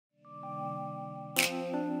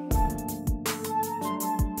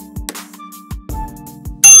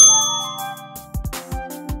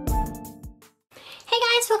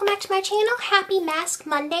back to my channel. Happy Mask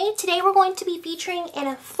Monday. Today we're going to be featuring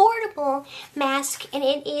an affordable mask, and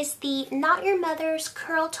it is the Not Your Mother's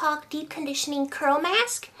Curl Talk Deep Conditioning Curl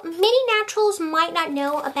Mask. Many naturals might not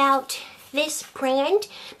know about this brand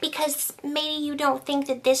because maybe you don't think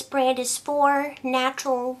that this brand is for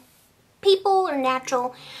natural people or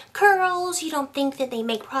natural curls. You don't think that they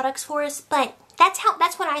make products for us, but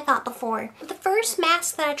that's what I thought before. The first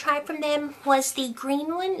mask that I tried from them was the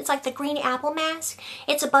green one. It's like the green apple mask.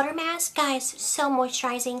 It's a butter mask. Guys, so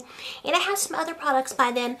moisturizing. And I have some other products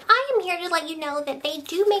by them. I am here to let you know that they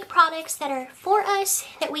do make products that are for us,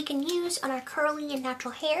 that we can use on our curly and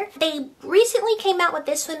natural hair. They recently came out with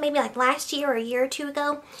this one maybe like last year or a year or two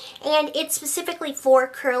ago. And it's specifically for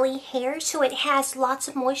curly hair, so it has lots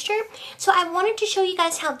of moisture. So I wanted to show you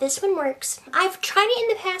guys how this one works. I've tried it in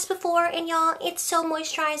the past before, and y'all, it's so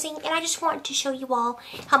moisturizing, and I just want to show you all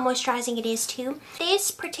how moisturizing it is too. This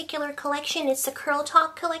particular collection is the Curl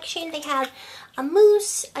Talk collection. They have a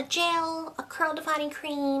mousse, a gel, a curl defining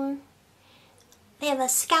cream. They have a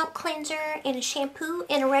scalp cleanser and a shampoo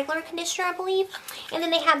and a regular conditioner, I believe. And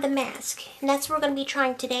then they have the mask, and that's what we're going to be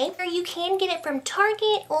trying today. You can get it from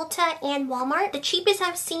Target, Ulta, and Walmart. The cheapest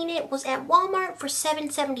I've seen it was at Walmart for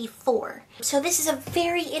 $7.74. So this is a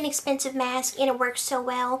very inexpensive mask, and it works so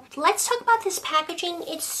well. Let's talk about this packaging.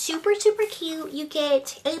 It's super, super cute. You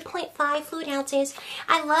get 8.5 fluid ounces.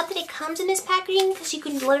 I love that it comes in this packaging because you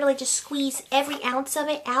can literally just squeeze every ounce of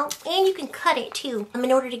it out, and you can cut it too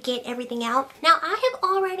in order to get everything out. Now, I have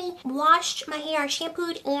already washed my hair,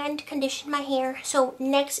 shampooed and conditioned my hair. So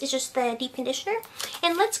next is just the deep conditioner.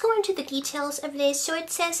 And let's go into the details of this. So it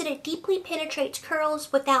says that it deeply penetrates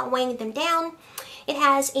curls without weighing them down. It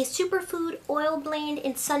has a superfood oil blend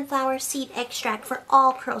and sunflower seed extract for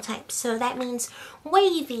all curl types. So that means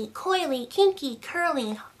wavy, coily, kinky,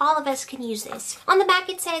 curly. All of us can use this. On the back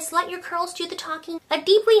it says, let your curls do the talking. A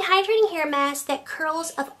deeply hydrating hair mask that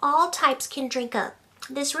curls of all types can drink up.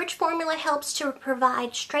 This rich formula helps to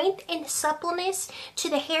provide strength and suppleness to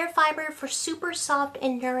the hair fiber for super soft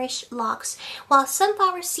and nourished locks, while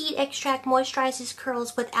sunflower seed extract moisturizes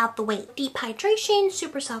curls without the weight. Deep hydration,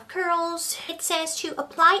 super soft curls. It says to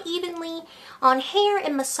apply evenly on hair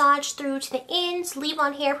and massage through to the ends. Leave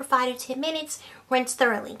on hair for 5 to 10 minutes. Rinse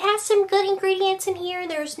thoroughly. It has some good ingredients in here.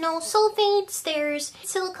 There's no sulfates, there's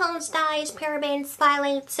silicones, dyes, parabens,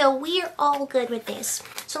 phthalates, so we're all good with this.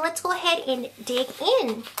 So let's go ahead and dig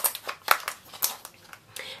in.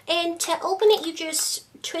 And to open it, you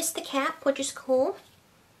just twist the cap, which is cool.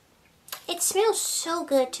 It smells so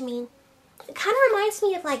good to me. It kind of reminds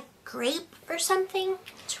me of like grape or something.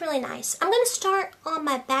 It's really nice. I'm going to start on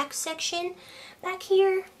my back section back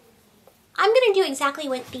here. I'm going to do exactly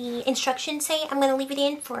what the instructions say. I'm going to leave it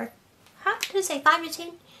in for, how did it say, 5 to 10?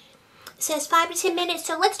 It says 5 to 10 minutes,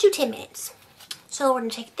 so let's do 10 minutes. So we're going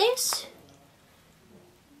to take this.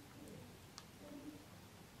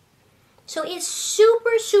 So it's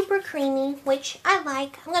super, super creamy, which I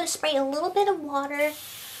like. I'm going to spray a little bit of water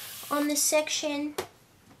on this section.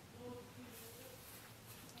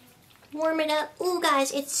 Warm it up. Ooh,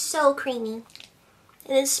 guys, it's so creamy.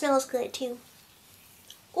 And it smells good, too.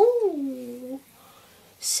 Ooh,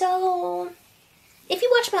 so if you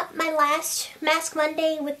watched my last Mask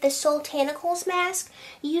Monday with the Soul Tentacles mask,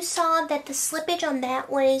 you saw that the slippage on that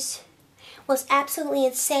was absolutely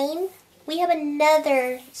insane. We have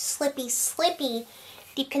another slippy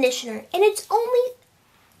deep conditioner, and it's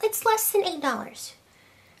less than $8.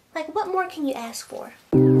 Like, what more can you ask for?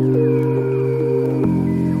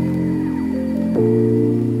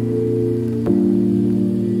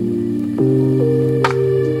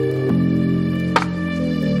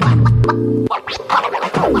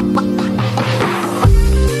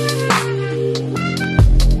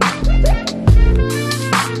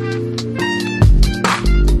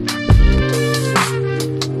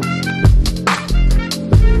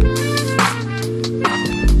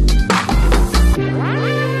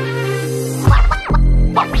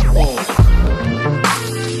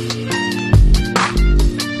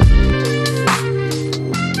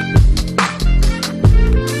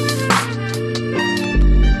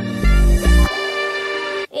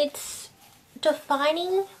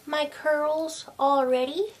 Defining my curls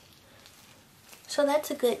already, so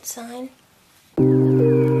that's a good sign. Look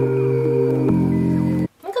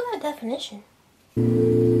at that definition.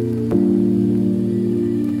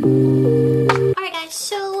 Alright guys,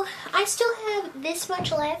 so I still have this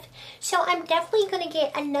much left, so I'm definitely going to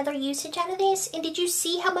get another usage out of this. And did you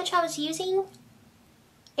see how much I was using?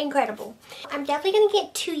 Incredible. I'm definitely going to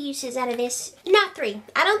get 2 uses out of this. Not 3.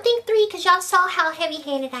 I don't think 3 because y'all saw how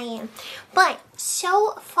heavy-handed I am. But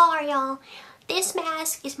so far, y'all, This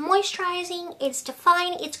mask is moisturizing, it's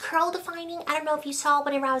defining, it's curl defining. I don't know if you saw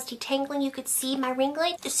whenever I was detangling, you could see my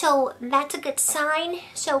ringlet. So that's a good sign.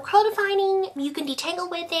 So curl defining, you can detangle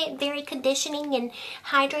with it, very conditioning and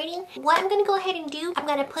hydrating. What I'm going to go ahead and do, I'm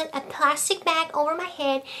going to put a plastic bag over my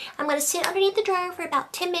head. I'm going to sit underneath the dryer for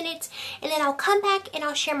about 10 minutes and then I'll come back and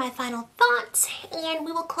I'll share my final thoughts and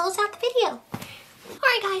we will close out the video.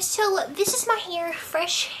 Alright guys, so this is my hair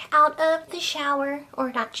fresh out of the shower, or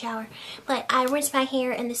not shower, but I rinsed my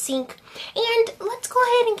hair in the sink. And let's go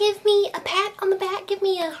ahead and give me a pat on the back, give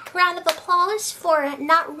me a round of applause for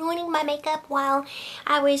not ruining my makeup while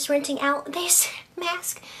I was rinsing out this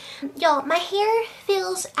mask. Y'all, my hair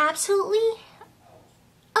feels absolutely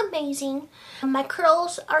amazing. My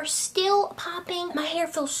curls are still popping. My hair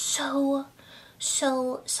feels so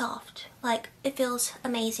soft. Like, it feels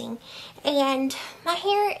amazing. And my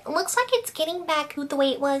hair looks like it's getting back the way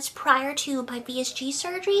it was prior to my VSG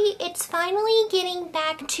surgery. It's finally getting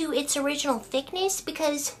back to its original thickness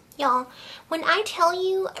because, y'all, when I tell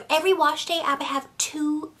you every wash day I would have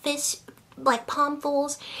 2 fist, like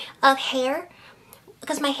palmfuls of hair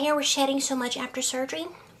because my hair was shedding so much after surgery.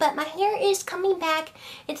 But my hair is coming back.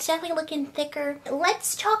 It's definitely looking thicker.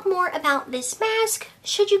 Let's talk more about this mask.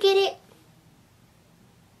 Should you get it?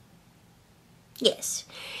 Yes,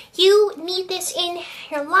 you need this in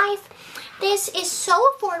your life. This is so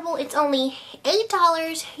affordable. It's only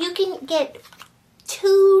 $8. You can get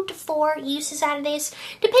 2 to 4 uses out of this,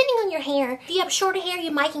 depending on your hair. If you have shorter hair, you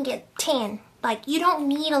might can get 10. Like, you don't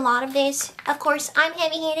need a lot of this. Of course, I'm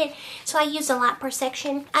heavy-handed, so I use a lot per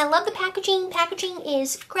section. I love the packaging. Packaging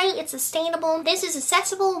is great. It's sustainable. This is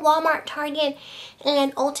accessible. Walmart, Target,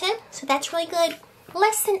 and Ulta, so that's really good.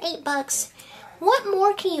 Less than $8. What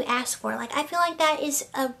more can you ask for? Like, I feel like that is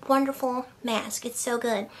a wonderful mask. It's so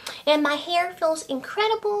good. And my hair feels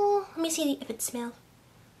incredible. Let me see if it smells.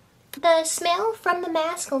 The smell from the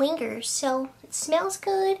mask lingers, so it smells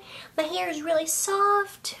good. My hair is really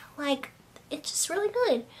soft. Like, it's just really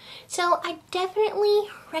good. So I definitely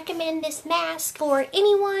recommend this mask for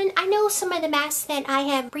anyone. I know some of the masks that I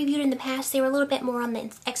have reviewed in the past, they were a little bit more on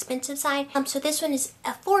the expensive side. So this one is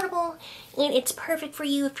affordable and it's perfect for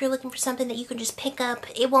you if you're looking for something that you can just pick up.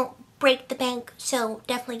 It won't break the bank, so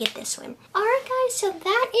definitely get this one. Alright guys, so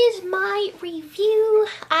that is my review.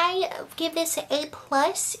 I give this an A+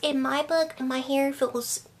 in my book. My hair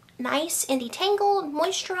feels nice and detangled,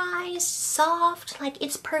 moisturized, soft, like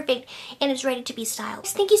it's perfect and is ready to be styled.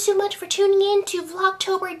 Thank you so much for tuning in to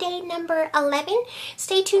Vlogtober day number 11.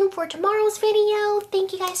 Stay tuned for tomorrow's video.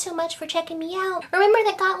 Thank you guys so much for checking me out. Remember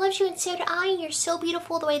that God loves you and so do I. You're so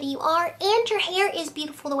beautiful the way that you are and your hair is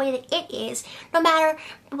beautiful the way that it is. No matter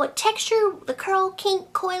what texture, the curl,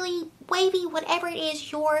 kink, coily, wavy, whatever it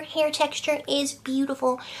is, your hair texture is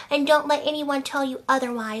beautiful and don't let anyone tell you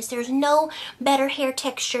otherwise. There's no better hair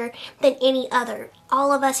texture than any other.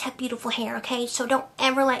 All of us have beautiful hair, okay? So don't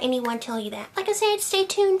ever let anyone tell you that. Like I said, stay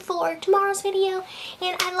tuned for tomorrow's video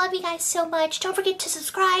and I love you guys so much. Don't forget to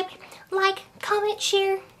subscribe, like, comment,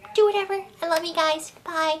 share, do whatever. I love you guys.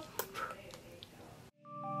 Bye.